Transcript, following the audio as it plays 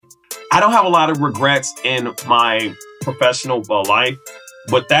I don't have a lot of regrets in my professional life,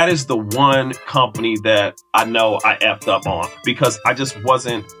 but that is the one company that I know I effed up on because I just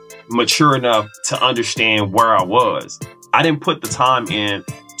wasn't mature enough to understand where I was. I didn't put the time in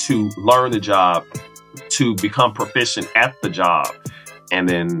to learn the job, to become proficient at the job. And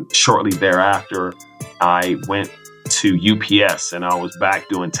then shortly thereafter, I went to UPS and I was back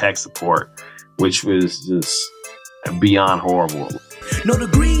doing tech support, which was just beyond horrible. No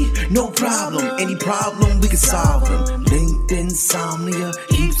degree, no problem. Any problem, we can solve them. LinkedIn insomnia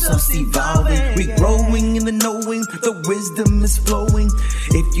keeps us evolving. We growing in the knowing, the wisdom is flowing.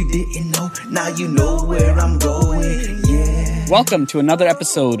 If you didn't know, now you know where I'm going. Yeah. Welcome to another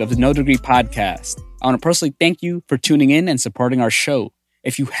episode of the No Degree Podcast. I want to personally thank you for tuning in and supporting our show.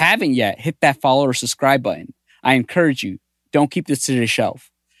 If you haven't yet, hit that follow or subscribe button. I encourage you, don't keep this to the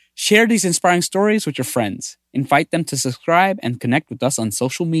shelf. Share these inspiring stories with your friends. Invite them to subscribe and connect with us on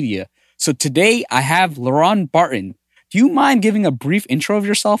social media. So today I have LeRon Barton. Do you mind giving a brief intro of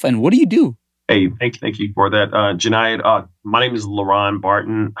yourself and what do you do? Hey, thank you for that, Junaid. My name is LeRon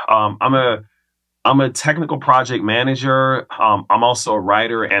Barton. I'm a technical project manager. I'm also a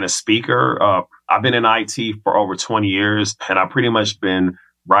writer and a speaker. I've been in IT for over 20 years, and I've pretty much been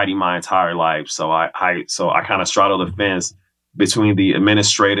writing my entire life. So I kind of straddle the fence between the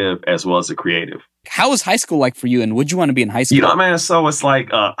administrative as well as the creative. How was high school like for you, and would you want to be in high school? You know, man, so it's like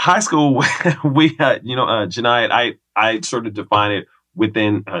high school, Junaid, I sort of define it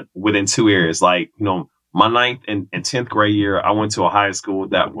within 2 years. Like, you know, my 9th and 10th grade year, I went to a high school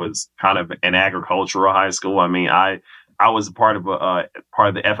that was kind of an agricultural high school. I mean, I was a part of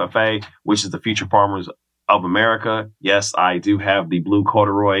the FFA, which is the Future Farmers of America. Yes, I do have the blue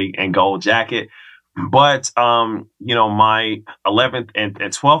corduroy and gold jacket. But, my 11th and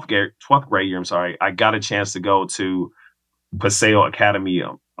 12th grade year, I got a chance to go to Paseo Academy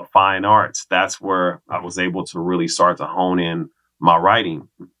of Fine Arts. That's where I was able to really start to hone in my writing.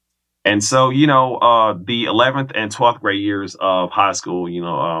 And so, the 11th and 12th grade years of high school,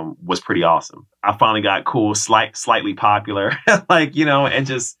 was pretty awesome. I finally got cool, slightly popular, and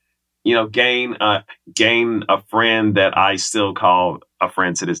just, gain a friend that I still call a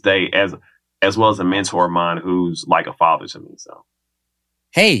friend to this day, as well as a mentor of mine who's like a father to me. So,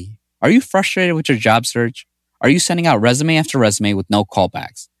 hey, are you frustrated with your job search? Are you sending out resume after resume with no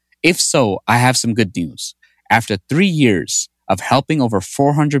callbacks? If so, I have some good news. After 3 years of helping over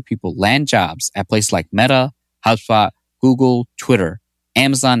 400 people land jobs at places like Meta, HubSpot, Google, Twitter,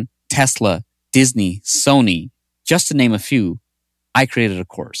 Amazon, Tesla, Disney, Sony, just to name a few, I created a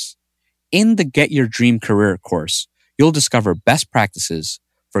course. In the Get Your Dream Career course, you'll discover best practices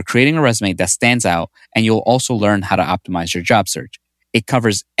for creating a resume that stands out, and you'll also learn how to optimize your job search. It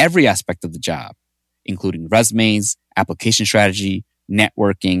covers every aspect of the job, including resumes, application strategy,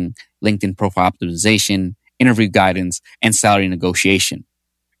 networking, LinkedIn profile optimization, interview guidance, and salary negotiation.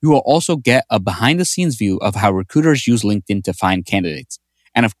 You will also get a behind-the-scenes view of how recruiters use LinkedIn to find candidates.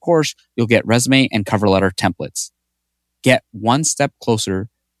 And of course, you'll get resume and cover letter templates. Get one step closer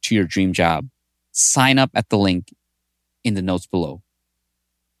to your dream job. Sign up at the link in the notes below.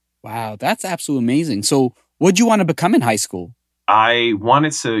 Wow, that's absolutely amazing. So what do you want to become in high school? I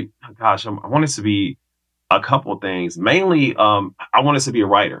wanted to be a couple of things. Mainly, I wanted to be a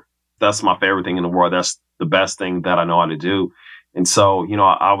writer. That's my favorite thing in the world. That's the best thing that I know how to do. And so,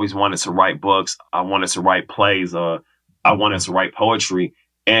 I always wanted to write books. I wanted to write plays. I wanted to write poetry.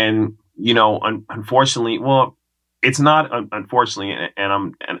 And, unfortunately, well, it's not unfortunately, and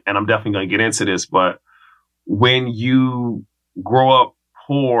I'm definitely going to get into this, but when you grow up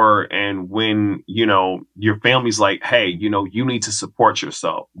poor and when, your family's like, hey, you need to support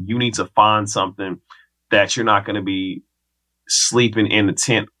yourself. You need to find something that you're not going to be sleeping in the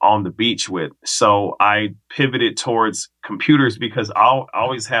tent on the beach with. So I pivoted towards computers because I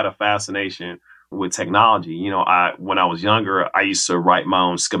always had a fascination with technology. When I was younger, I used to write my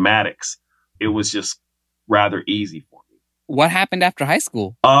own schematics. It was just rather easy for me. What happened after high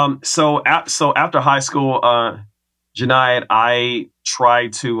school? So after high school, Junaid, I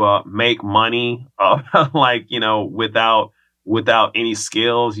tried to make money, without any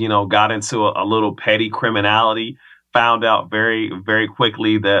skills. Got into a little petty criminality. Found out very, very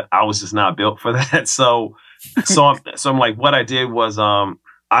quickly that I was just not built for that. So I'm like, what I did was I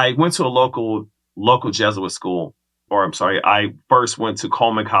went to a local Jesuit school, I first went to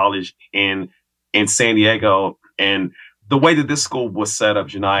Coleman College in San Diego, and the way that this school was set up,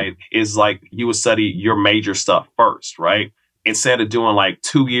 Junaid, is like you would study your major stuff first, right? Instead of doing like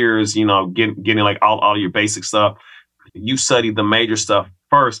 2 years, getting like all your basic stuff, you study the major stuff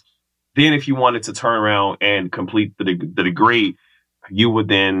first. Then if you wanted to turn around and complete the degree, you would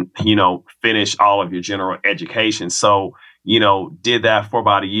then, finish all of your general education. So, did that for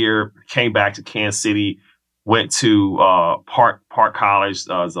about a year, came back to Kansas City, went to Park College,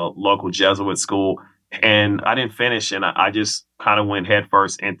 as a local Jesuit school, and I didn't finish, and I just kind of went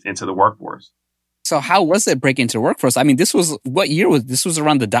headfirst into the workforce. So how was it breaking into the workforce? I mean, what year was this? Was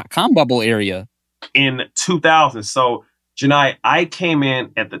around the .com bubble area. In 2000. So, Janai, I came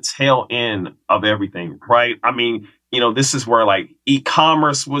in at the tail end of everything, right? I mean, this is where like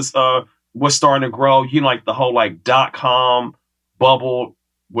e-commerce was starting to grow. Like the whole like .com bubble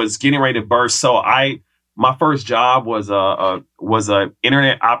was getting ready to burst. So my first job was a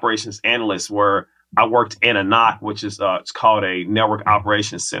internet operations analyst, where I worked in a NOC, which is it's called a network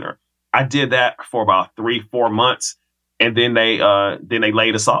operations center. I did that for about 3-4 months, and then they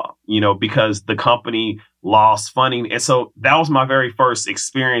laid us off, because the company lost funding. And so that was my very first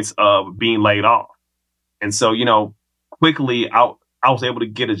experience of being laid off. And so, quickly I was able to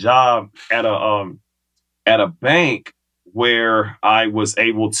get a job at a bank where I was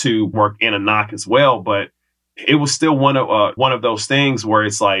able to work in a NOC as well. But it was still one of those things where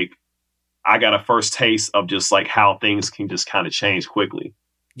it's like I got a first taste of just like how things can just kind of change quickly.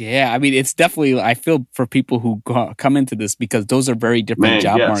 Yeah, I mean, it's definitely, I feel for people who come into this, because those are very different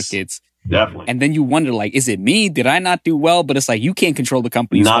job markets. Definitely. And then you wonder, like, is it me? Did I not do well? But it's like, you can't control the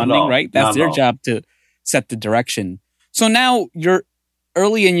company's funding, right? That's their job to set the direction. So now you're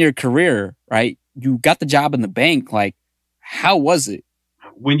early in your career, right? You got the job in the bank. Like, how was it?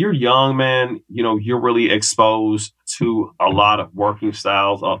 When you're young, man, you're really exposed to a lot of working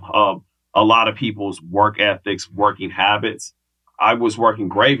styles, of a lot of people's work ethics, working habits. I was working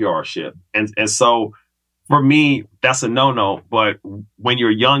graveyard shift. And so for me, that's a no-no. But when you're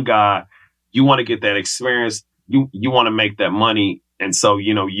a young guy, you want to get that experience. You want to make that money. And so,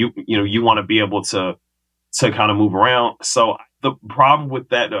 you want to be able to kind of move around. So the problem with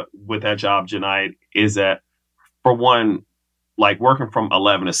that job, Janai, is that, for one, like working from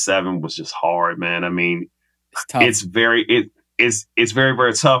 11 to 7 was just hard, man. I mean, it's tough. It's very very,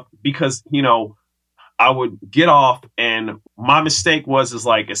 very tough, because, I would get off, and my mistake is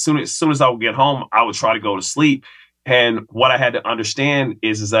like, as soon as I would get home, I would try to go to sleep. And what I had to understand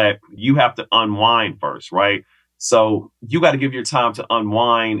is that you have to unwind first, right? So you got to give your time to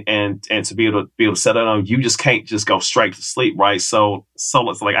unwind and to be able to settle down. You just can't just go straight to sleep, right? So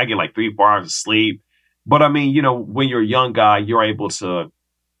it's like I get like 3-4 hours of sleep. But I mean, when you're a young guy, you're able to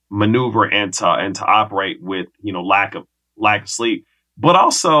maneuver and to operate with, lack of sleep. But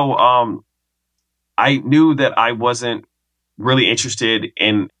also, I knew that I wasn't really interested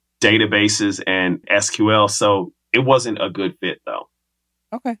in databases and SQL, so it wasn't a good fit, though.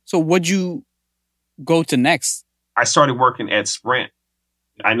 Okay. So what'd you go to next? I started working at Sprint.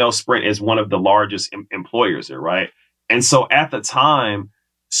 I know Sprint is one of the largest employers there, right? And so at the time,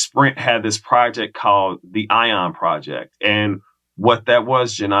 Sprint had this project called the Ion Project. And what that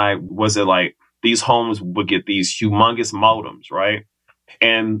was, Janai, was it like these homes would get these humongous modems, right?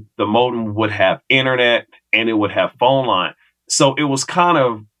 And the modem would have internet and it would have phone line. So it was kind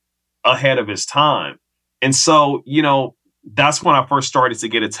of ahead of its time. And so, that's when I first started to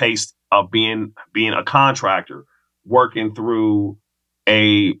get a taste of being a contractor, working through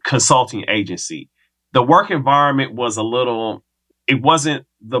a consulting agency. The work environment was it wasn't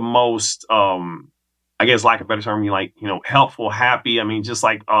the most, I guess, like a better term, helpful, happy. I mean, just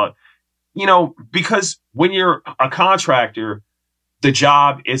like, because when you're a contractor, the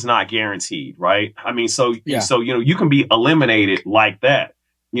job is not guaranteed, right? I mean, so you can be eliminated like that.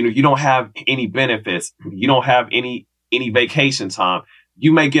 You don't have any benefits. You don't have any vacation time.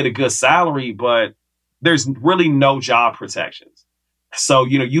 You may get a good salary, but there's really no job protections. So,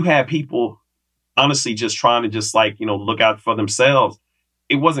 you had people honestly just trying to just like, look out for themselves.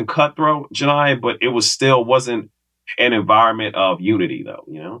 It wasn't cutthroat, Janai, but it wasn't an environment of unity,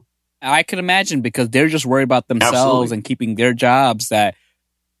 though, I could imagine, because they're just worried about themselves. Absolutely. And keeping their jobs, that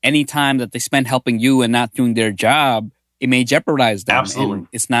any time that they spend helping you and not doing their job, it may jeopardize them. Absolutely. And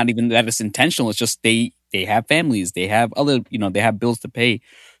it's not even that it's intentional. It's just they have families, they have other, they have bills to pay.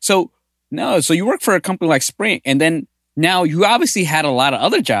 So you work for a company like Sprint, and then now you obviously had a lot of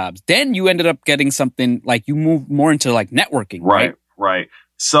other jobs. Then you ended up getting something like, you moved more into like networking, right? Right.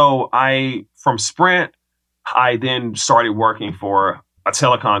 So from Sprint, I then started working for a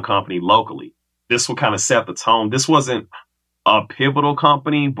telecom company locally. This will kind of set the tone. This wasn't a pivotal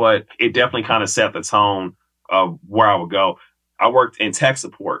company, but it definitely kind of set the tone of where I would go. I worked in tech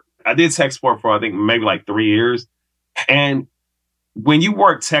support. I did tech support for, I think, maybe like 3 years. And when you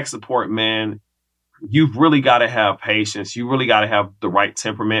work tech support, man, you've really got to have patience. You really got to have the right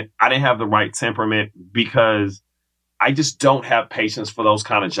temperament. I didn't have the right temperament because I just don't have patience for those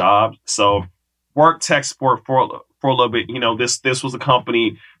kind of jobs. So worked tech support for a little bit. You know, this was a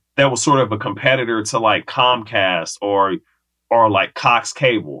company that was sort of a competitor to like Comcast or like Cox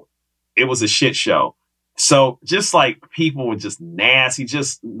Cable. It was a shit show. So just like people were just nasty,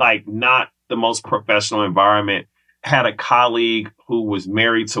 just like not the most professional environment. Had a colleague who was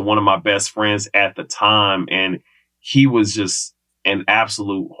married to one of my best friends at the time, and he was just an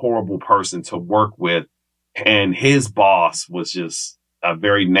absolute horrible person to work with. And his boss was just a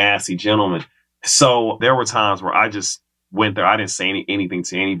very nasty gentleman. So there were times where I just went there. I didn't say anything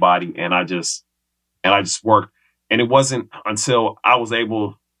to anybody, and I just worked. And it wasn't until I was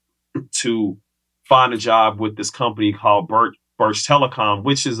able to find a job with this company called Birch Telecom,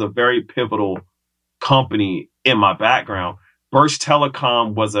 which is a very pivotal company in my background. Birch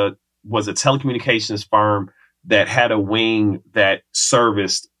Telecom was a telecommunications firm that had a wing that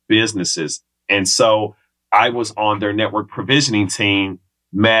serviced businesses. And so I was on their network provisioning team,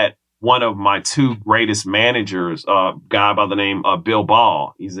 met one of my two greatest managers, a guy by the name of Bill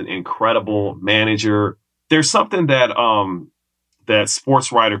Ball. He's an incredible manager. There's something that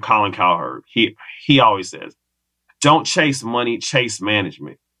sports writer Colin Cowherd, he always says, don't chase money, chase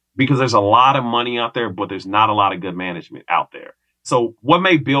management. Because there's a lot of money out there, but there's not a lot of good management out there. So what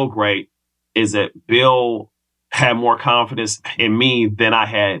made Bill great is that Bill had more confidence in me than I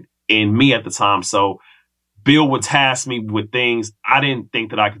had in me at the time. So Bill would task me with things I didn't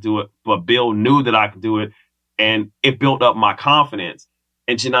think that I could do it, but Bill knew that I could do it. And it built up my confidence.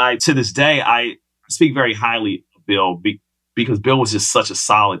 And Janai, to this day, I speak very highly of Bill because Bill was just such a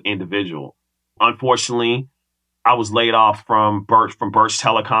solid individual. Unfortunately, I was laid off from Birch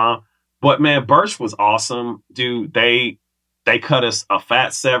Telecom, but man, Birch was awesome, dude. They cut us a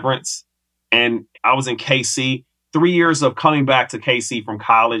fat severance, and I was in KC. 3 years of coming back to KC from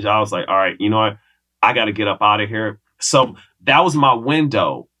college, I was like, all right, you know what? I got to get up out of here. So that was my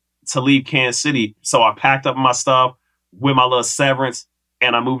window to leave Kansas City. So I packed up my stuff with my little severance,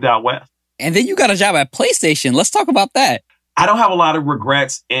 and I moved out west. And then you got a job at PlayStation. Let's talk about that. I don't have a lot of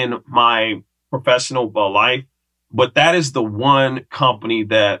regrets in my professional life. But that is the one company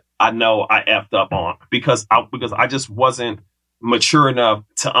that I know I effed up on because I just wasn't mature enough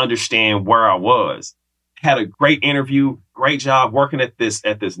to understand where I was. Had a great interview, great job working at this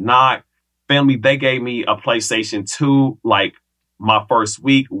NOC. Family, they gave me a PlayStation 2 like my first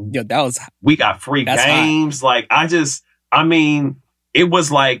week. Yo, we got free games. Hot. Like it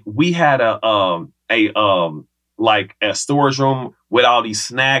was like we had a storage room with all these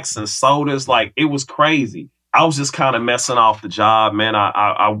snacks and sodas. Like it was crazy. I was just kind of messing off the job, man.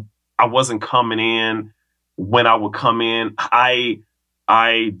 I wasn't coming in when I would come in. I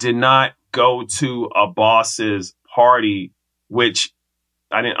did not go to a boss's party, which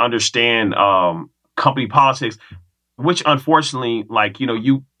I didn't understand company politics, which unfortunately, like,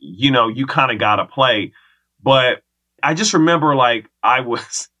 you kind of got to play. But I just remember like I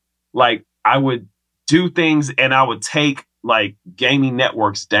would do things and I would take like gaming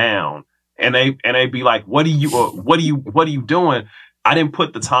networks down. And they'd be like, what are you doing? I didn't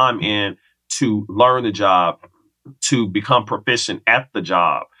put the time in to learn the job, to become proficient at the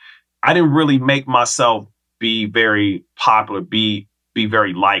job. I didn't really make myself be very popular, be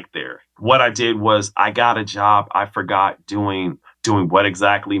very liked there. What I did was I got a job. I forgot doing what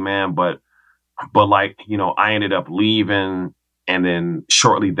exactly, man. But like, I ended up leaving. And then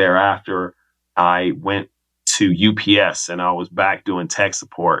shortly thereafter, I went to UPS and I was back doing tech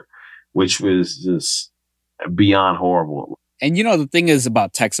support, which was just beyond horrible. And the thing is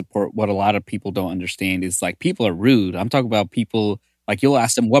about tech support, what a lot of people don't understand is like people are rude. I'm talking about people, like you'll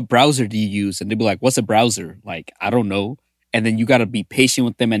ask them, what browser do you use? And they'll be like, what's a browser? Like, I don't know. And then you got to be patient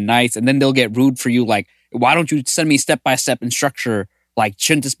with them and nice. And then they'll get rude for you. Like, why don't you send me step-by-step instructor? Like,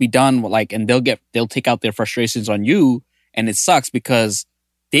 shouldn't this be done? Like, and they'll take out their frustrations on you. And it sucks because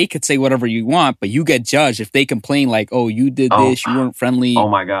they could say whatever you want, but you get judged if they complain like, oh, you did this, you weren't friendly. Oh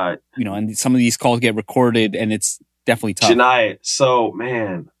my God. And some of these calls get recorded and it's definitely tough. Janai,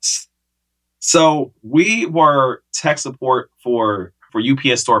 so we were tech support for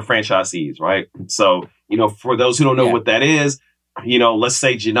UPS store franchisees, right? So, for those who don't know what that is, let's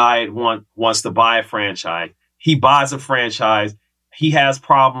say Janai wants to buy a franchise. He buys a franchise. He has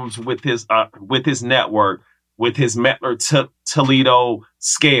problems with his network, with his Mettler Toledo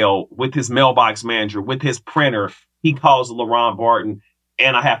scale, with his mailbox manager, with his printer. He calls LeRon Barton,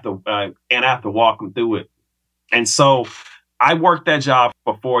 and I have to walk him through it. And so I worked that job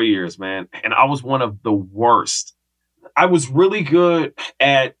for 4 years, man, and I was one of the worst. I was really good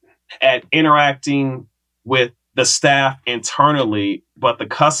at interacting with the staff internally, but the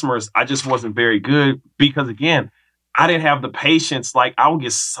customers, I just wasn't very good because, again, I didn't have the patience. Like I would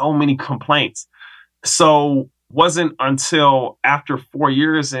get so many complaints. So wasn't until after 4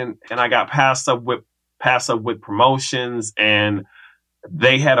 years and I got passed up with promotions, and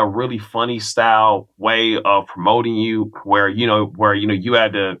they had a really funny style way of promoting you where, you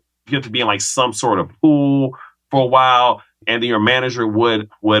have to be in like some sort of pool for a while. And then your manager would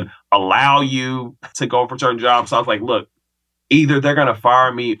allow you to go for certain jobs. So I was like, look, either they're going to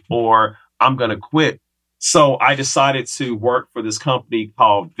fire me or I'm going to quit. So I decided to work for this company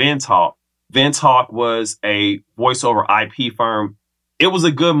called Ventalk. Ventalk was a voice over IP firm. It was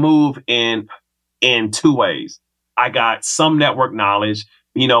a good move in two ways. I got some network knowledge.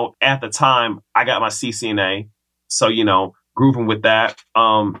 At the time I got my CCNA. So, grooving with that.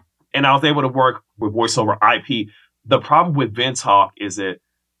 And I was able to work with voice over IP. The problem with Ventalk is that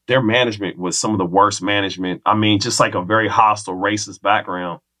their management was some of the worst management. I mean, just like a very hostile, racist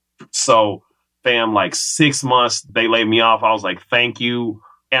background. So, fam, like 6 months, they laid me off. I was like, thank you.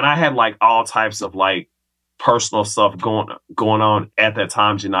 And I had like all types of like personal stuff going on at that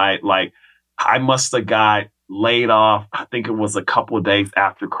time, Janai. Like I must have got laid off. I think it was a couple of days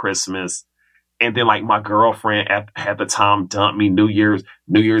after Christmas. And then like my girlfriend at the time dumped me New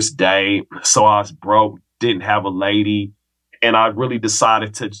Year's Day. So I was broke, didn't have a lady. And I really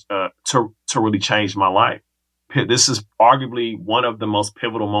decided to really change my life. This is arguably one of the most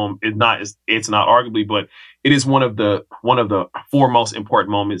pivotal moments. It's not arguably, but it is one of the four most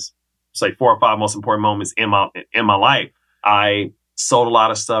important moments, say 4 or 5 most important moments in my life. I sold a lot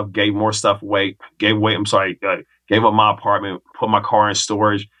of stuff, gave more stuff away, gave up my apartment, put my car in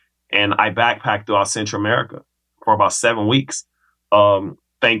storage, and I backpacked throughout Central America for about 7 weeks.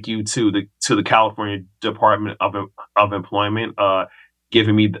 Thank you to the California Department of Employment,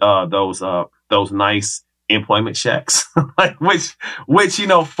 giving me those nice employment checks, like which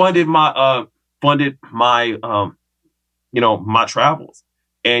funded my my travels.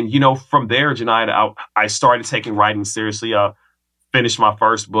 And from there, Janai, I started taking writing seriously. Finished my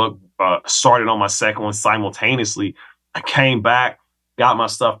first book, started on my second one simultaneously. I came back, got my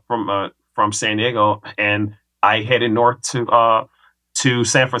stuff from San Diego, and I headed north to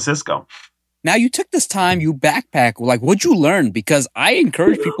San Francisco. Now you took this time, you backpack. Like, what'd you learn? Because I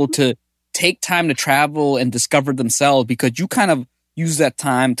encourage people to take time to travel and discover themselves, because you kind of use that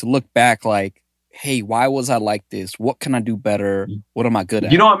time to look back like, hey, why was I like this? What can I do better? What am I good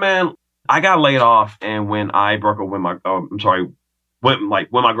at? You know what, man? I got laid off, and when I broke up with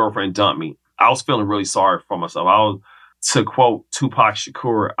when my girlfriend dumped me, I was feeling really sorry for myself. To quote Tupac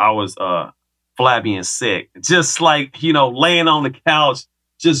Shakur, I was flabby and sick. Just like, laying on the couch,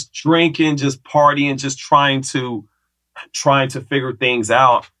 just drinking, just partying, just trying to figure things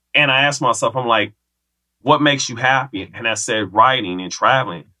out. And I asked myself, I'm like, what makes you happy? And I said, writing and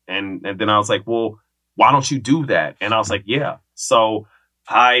traveling. And then I was like, well, why don't you do that? And I was like, yeah. So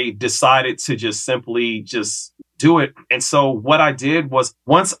I decided to just simply just do it. And so what I did was,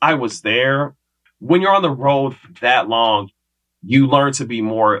 once I was there, when you're on the road that long, you learn to be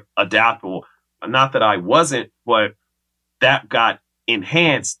more adaptable. Not that I wasn't, but that got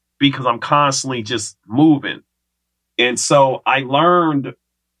enhanced because I'm constantly just moving. And so I learned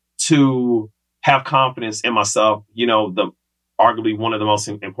to have confidence in myself. Arguably one of the most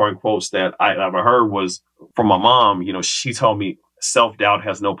important quotes that I ever heard was from my mom. She told me self-doubt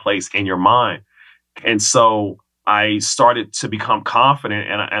has no place in your mind. And so I started to become confident,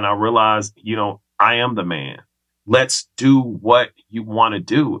 and I realized, I am the man. Let's do what you want to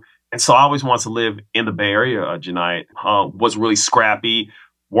do. And so I always wanted to live in the Bay Area, Janai. Was really scrappy,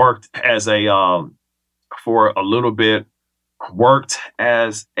 worked as for a little bit, worked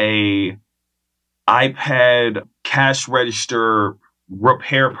as a iPad cash register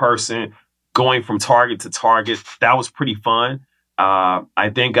repair person, going from Target to Target. That was pretty fun.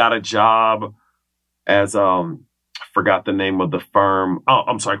 I then got a job as forgot the name of the firm. Oh,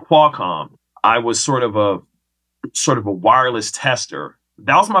 I'm sorry, Qualcomm. I was sort of a wireless tester.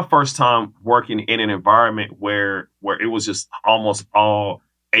 That was my first time working in an environment where it was just almost all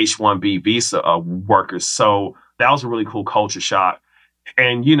H-1B visa workers. So that was a really cool culture shock.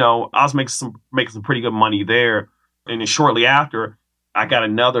 And, I was making some pretty good money there. And then shortly after, I got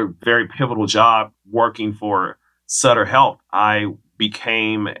another very pivotal job working for Sutter Health. I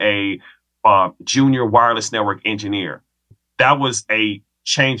became a junior wireless network engineer. That was a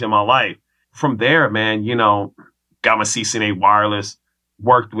change in my life. From there, man, got my CCNA wireless,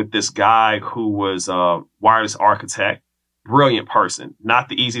 worked with this guy who was a wireless architect, brilliant person, not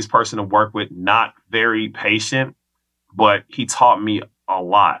the easiest person to work with, not very patient, but he taught me a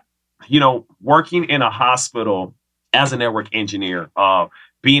lot. Working in a hospital as a network engineer,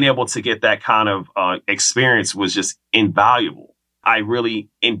 being able to get that kind of experience was just invaluable. I really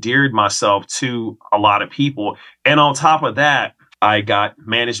endeared myself to a lot of people. And on top of that, I got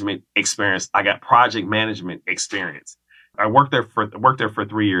management experience. I got project management experience. I worked there for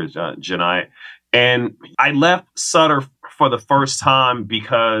 3 years, Janai. And I left Sutter for the first time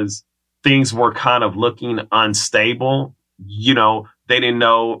because things were kind of looking unstable. You know, they didn't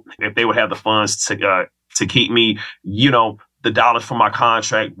know if they would have the funds to keep me. You know, the dollars for my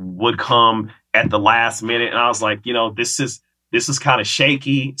contract would come at the last minute. And I was like, you know, this is kind of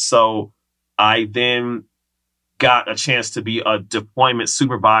shaky. So I then got a chance to be a deployment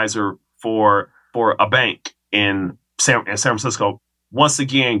supervisor for a bank in San Francisco. Once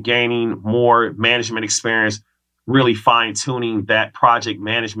again, gaining more management experience, really fine tuning that project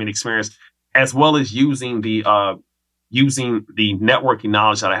management experience, as well as using the networking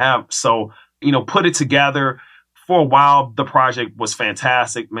knowledge that I have. So, you know, put it together. For a while, the project was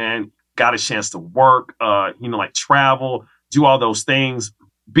fantastic, man. Got a chance to work, you know, like travel, do all those things.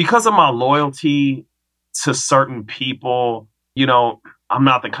 Because of my loyalty to certain people, you know, I'm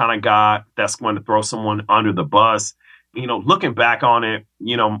not the kind of guy that's going to throw someone under the bus. You know, looking back on it,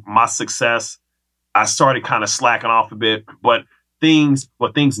 you know, my success, I started kind of slacking off a bit, but things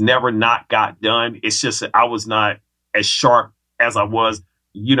never not got done. It's just that I was not as sharp as I was.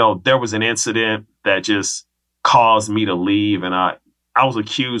 You know, there was an incident that just caused me to leave, and I was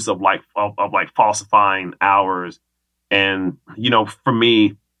accused of falsifying hours. And, you know, for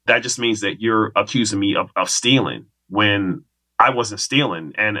me, that just means that you're accusing me of stealing when I wasn't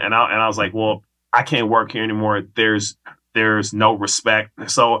stealing. And I was like, well, I can't work here anymore. There's no respect.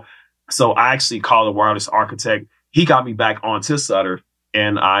 So I actually called a wireless architect. He got me back onto Sutter,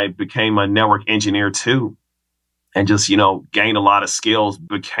 and I became a network engineer too. And just, you know, gained a lot of skills,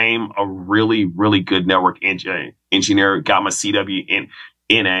 became a really, really good network engineer, got my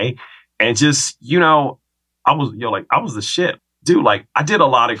CWNA, and just, you know, I was the shit. Dude, like, I did a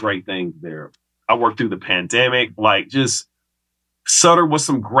lot of great things there. I worked through the pandemic, like, just Sutter was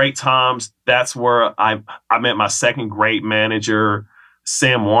some great times. That's where I met my second great manager,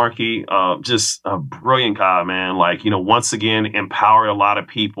 Sam Warnke, just a brilliant guy, man. Like, you know, once again, empowered a lot of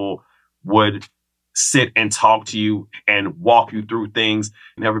people, would sit and talk to you and walk you through things,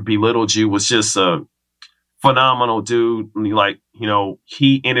 never belittled you, was just a phenomenal dude. Like, you know,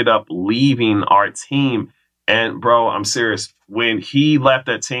 he ended up leaving our team. And bro, I'm serious. When he left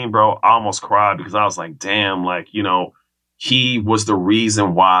that team, bro, I almost cried because I was like, damn, like, you know, he was the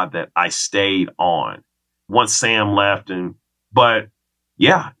reason why that I stayed on once Sam left. But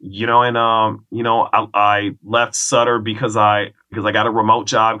yeah, you know, and, you know, I left Sutter because I got a remote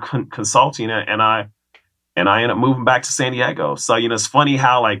job consulting it, and I ended up moving back to San Diego. So, you know, it's funny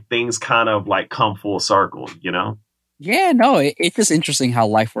how like things kind of like come full circle, you know? Yeah, no, it's just interesting how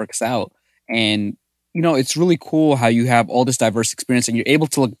life works out. And, you know, it's really cool how you have all this diverse experience and you're able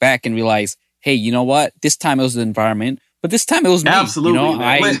to look back and realize, hey, you know what? This time it was the environment, but this time it was me. Absolutely. You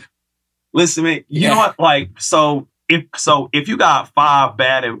know, listen, man, you know what? Like, so if you got 5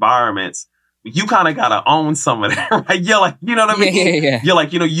 bad environments, you kind of got to own some of that, right? Yeah, like, you know what I mean? Yeah. You're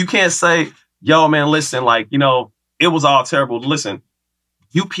like, you know, you can't say, yo, man, listen, like, you know, it was all terrible. Listen,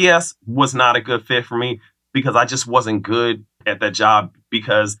 UPS was not a good fit for me because I just wasn't good at that job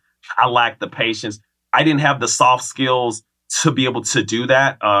because I lacked the patience. I didn't have the soft skills to be able to do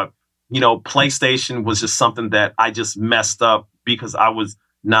that. You know, PlayStation was just something that I just messed up because I was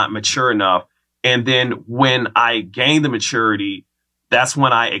not mature enough. And then when I gained the maturity, that's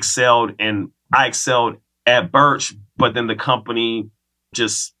when I excelled, and I excelled at Birch, but then the company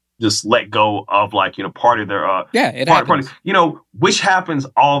just let go of, like, you know, part of their, part, you know, which happens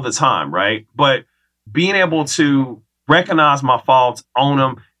all the time. Right. But being able to recognize my faults, own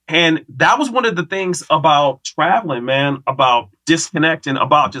them. And that was one of the things about traveling, man, about disconnecting,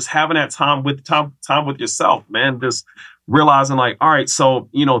 about just having that time with yourself, man, just realizing like, all right, so,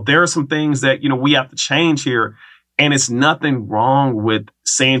 you know, there are some things that, you know, we have to change here. And it's nothing wrong with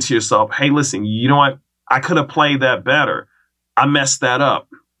saying to yourself, hey, listen, you know what? I could have played that better. I messed that up.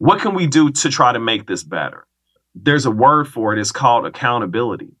 What can we do to try to make this better? There's a word for it. It's called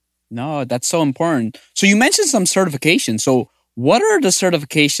accountability. No, that's so important. So you mentioned some certifications. So what are the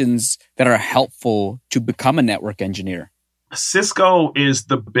certifications that are helpful to become a network engineer? Cisco is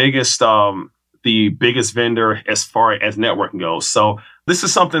the biggest vendor as far as networking goes. So this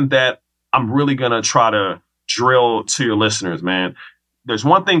is something that I'm really going to try to drill to your listeners, man. There's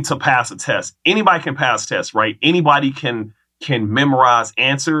one thing to pass a test. Anybody can pass tests, right? Anybody can memorize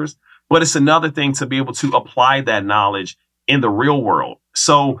answers, but it's another thing to be able to apply that knowledge in the real world.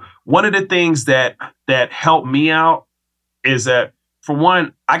 So one of the things that helped me out is that for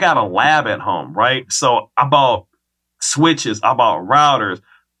one, I got a lab at home, right? So I bought switches, I bought routers,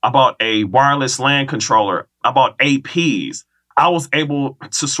 I bought a wireless LAN controller, I bought APs. I was able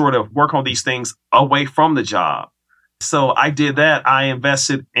to sort of work on these things away from the job. So I did that. I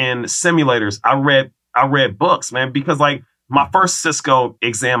invested in simulators. I read books, man, because like my first Cisco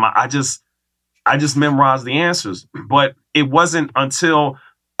exam, I just memorized the answers. But it wasn't until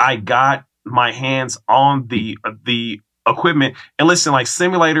I got my hands on the equipment. And listen, like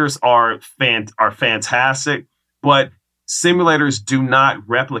simulators are fantastic, but simulators do not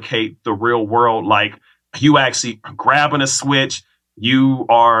replicate the real world. Like you actually grabbing a switch, you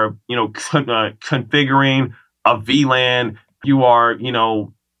are, configuring a VLAN, you are, configuring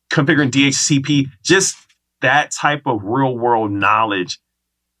DHCP. Just that type of real world knowledge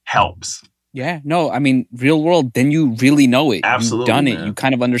helps. Yeah, no, I mean, real world, then you really know it. Absolutely, you've done it. Man. You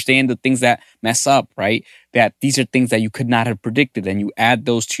kind of understand the things that mess up, right? That these are things that you could not have predicted, and you add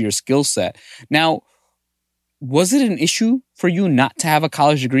those to your skill set. Now, was it an issue for you not to have a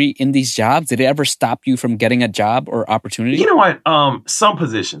college degree in these jobs? Did it ever stop you from getting a job or opportunity? You know what? Some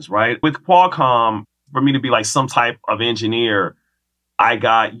positions, right? With Qualcomm, for me to be like some type of engineer, I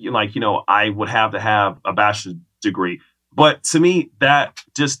got I would have to have a bachelor's degree. But to me, that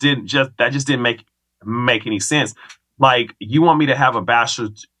just didn't make any sense. Like, you want me to have a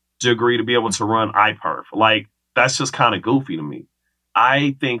bachelor's degree to be able to run iPerf? Like, that's just kind of goofy to me.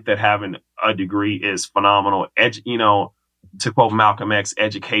 I think that having a degree is phenomenal. To quote Malcolm X,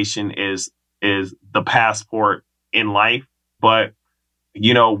 education is the passport in life. But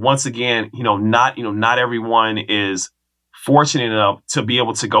once again, not everyone is fortunate enough to be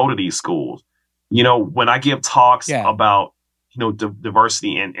able to go to these schools. When I give talks about,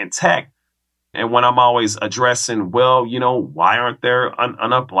 diversity in tech, and when I'm always addressing, why aren't there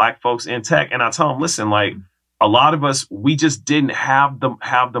enough Black folks in tech? And I tell them, listen, like a lot of us, we just didn't have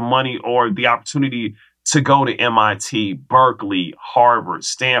the money or the opportunity to go to MIT, Berkeley, Harvard,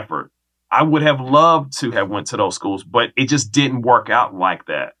 Stanford. I would have loved to have went to those schools, but it just didn't work out like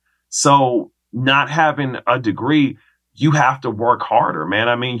that. So not having a degree, you have to work harder, man.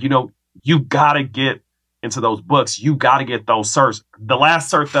 I mean, you got to get into those books. You got to get those certs. The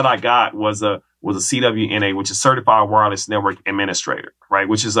last cert that I got was a CWNA, which is Certified Wireless Network Administrator, right?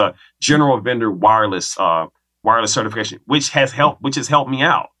 Which is a general vendor wireless certification, which has helped me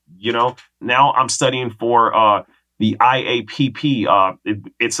out. Now I'm studying for the IAPP.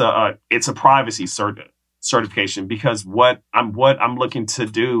 It's a privacy certification, because what I'm looking to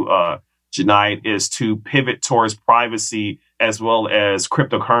do, Junaid, is to pivot towards privacy as well as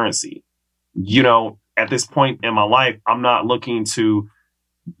cryptocurrency. At this point in my life, I'm not looking to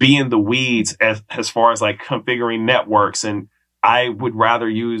be in the weeds as far as like configuring networks, and I would rather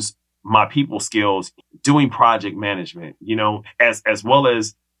use my people skills doing project management, as well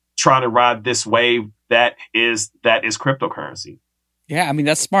as trying to ride this wave that is cryptocurrency. Yeah, I mean,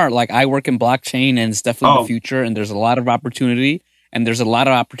 that's smart. Like, I work in blockchain, and it's definitely the future, and there's a lot of opportunity. And there's a lot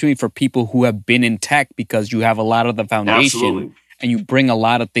of opportunity for people who have been in tech, because you have a lot of the foundation. Absolutely. And you bring a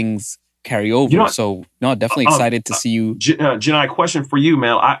lot of things carry over. So, no, definitely excited to see you. Janai, question for you,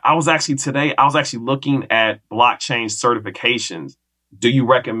 man. I was actually looking at blockchain certifications. Do you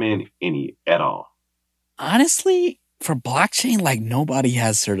recommend any at all? Honestly, for blockchain, like, nobody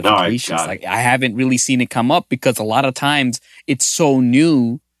has certifications. Like, I haven't really seen it come up, because a lot of times it's so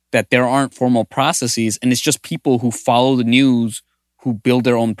new that there aren't formal processes, and it's just people who follow the news, who build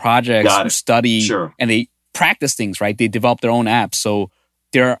their own projects, who study, and they practice things, right? They develop their own apps. So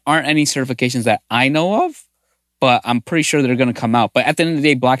there aren't any certifications that I know of, but I'm pretty sure they're going to come out. But at the end of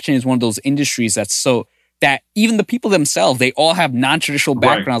the day, blockchain is one of those industries that even the people themselves, they all have non-traditional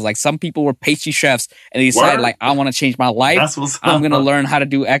backgrounds. Right. Like, some people were pastry chefs, and they decided, like, I want to change my life. I'm going to learn how to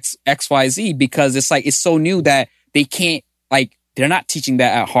do X, Y, Z, because it's like, it's so new that they can't, like, they're not teaching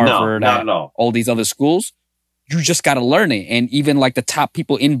that at Harvard, at all these other schools. You just got to learn it. And even like the top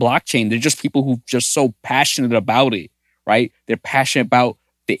people in blockchain, they're just people who just so passionate about it, right? They're passionate about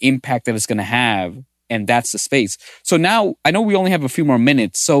the impact that it's going to have. And that's the space. So now, I know we only have a few more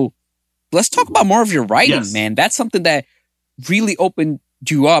minutes. So let's talk about more of your writing, man. That's something that really opened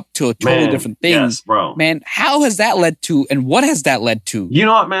you up to a totally different thing. Yes, bro. Man, how has that led to, and what has that led to? You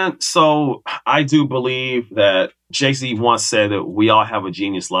know what, man? So I do believe that Jay-Z once said that we all have a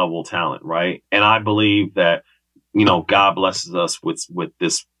genius level talent, right? And I believe that, God blesses us with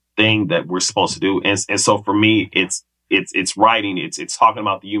this thing that we're supposed to do. And so for me, it's writing. It's talking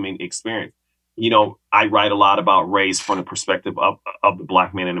about the human experience. I write a lot about race from the perspective of the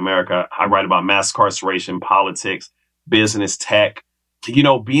Black man in America. I write about mass incarceration, politics, business, tech.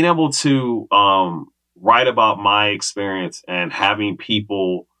 Being able to write about my experience and having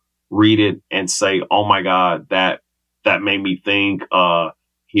people read it and say, "Oh my God, that made me think."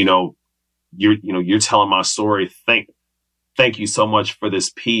 You're telling my story. Thank you so much for this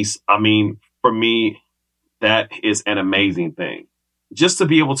piece. I mean, for me, that is an amazing thing. Just to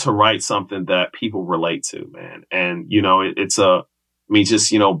be able to write something that people relate to, man. And,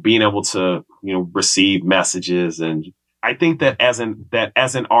 just, being able to, receive messages. And I think that as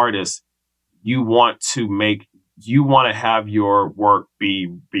an artist, you want to have your work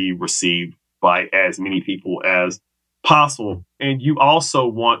be received by as many people as possible. And you also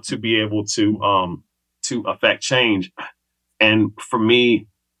want to be able to affect change. And for me,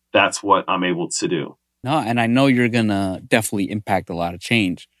 that's what I'm able to do. No, and I know you're going to definitely impact a lot of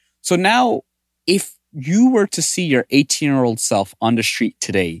change. So now, if you were to see your 18-year-old self on the street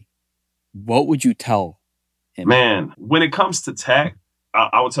today, what would you tell him? Man, when it comes to tech,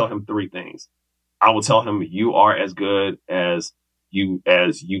 I would tell him 3 things. I will tell him you are as good as you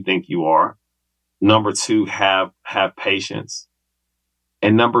think you are. Number 2, have patience.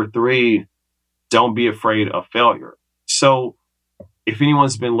 And number 3, don't be afraid of failure. So if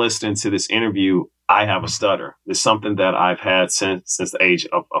anyone's been listening to this interview, I have a stutter. It's something that I've had since the age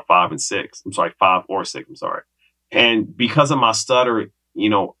of 5 and 6. I'm sorry, 5 or 6. I'm sorry. And because of my stutter,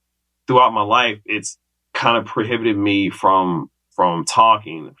 throughout my life, it's kind of prohibited me from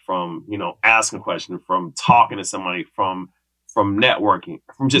talking, from, asking questions, from talking to somebody, from networking,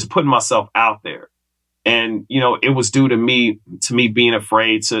 from just putting myself out there. And, it was due to me being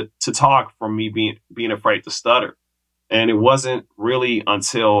afraid to talk, from me being afraid to stutter. And it wasn't really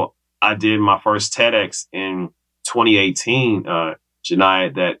until I did my first TEDx in 2018,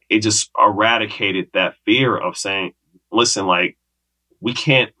 Janai, that it just eradicated that fear of saying, listen, like, we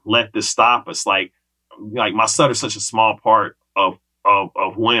can't let this stop us. Like my stutter is such a small part of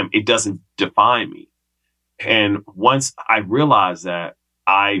Whim. It doesn't define me. And once I realized that,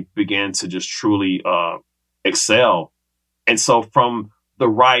 I began to just truly excel. And so from the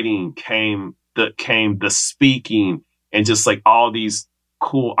writing came the speaking, and just like all these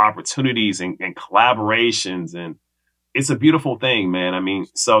cool opportunities and collaborations. And it's a beautiful thing, man. I mean,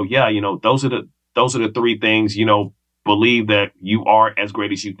 so yeah, those are the 3 things. Believe that you are as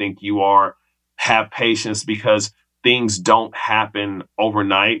great as you think you are. Have patience, because things don't happen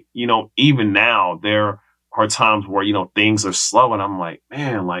overnight. Even now there are times where, things are slow, and I'm like,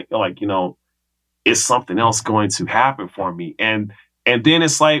 man, is something else going to happen for me? And then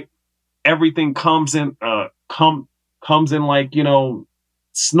it's like everything comes in like,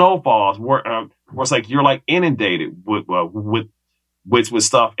 snowfalls, where it's like you're like inundated with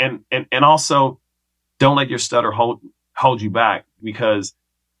stuff. And also, don't let your stutter hold you back, because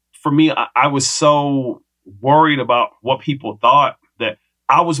for me, I was so worried about what people thought that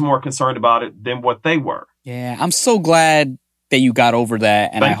I was more concerned about it than what they were. Yeah, I'm so glad that you got over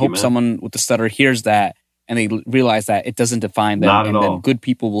that. And I hope someone with the stutter hears that and they realize that it doesn't define them. Not at all. Then good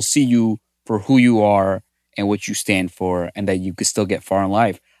people will see you for who you are and what you stand for, and that you could still get far in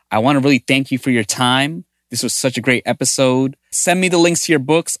life. I want to really thank you for your time. This was such a great episode. Send me the links to your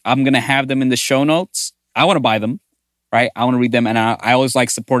books. I'm going to have them in the show notes. I want to buy them, right? I want to read them. And I always like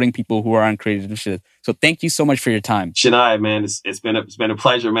supporting people who are on creative initiatives. So thank you so much for your time. Shania, man, it's been a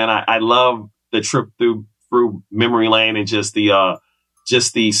pleasure, man. I love the trip through memory lane, and just the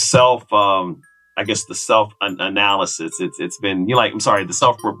self, the self analysis. It's been, the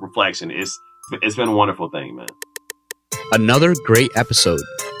self reflection. It's been a wonderful thing, man. Another great episode.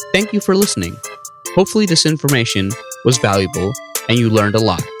 Thank you for listening. Hopefully this information was valuable and you learned a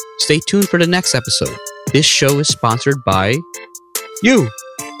lot. Stay tuned for the next episode. This show is sponsored by you.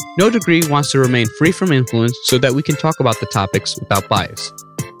 No Degree wants to remain free from influence so that we can talk about the topics without bias.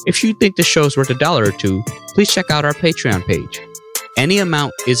 If you think the show is worth $1 or $2, please check out our Patreon page. Any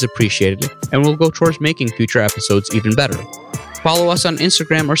amount is appreciated and will go towards making future episodes even better. Follow us on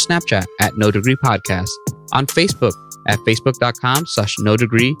Instagram or Snapchat at No Degree Podcast, on Facebook at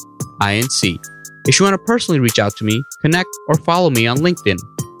facebook.com/NoDegreeINC. If you want to personally reach out to me, connect or follow me on LinkedIn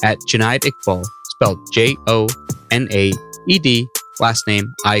at Junaid Iqbal, spelled Jonaed, last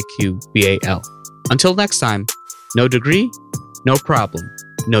name Iqbal. Until next time, no degree, no problem.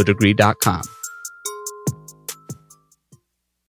 NoDegree.com.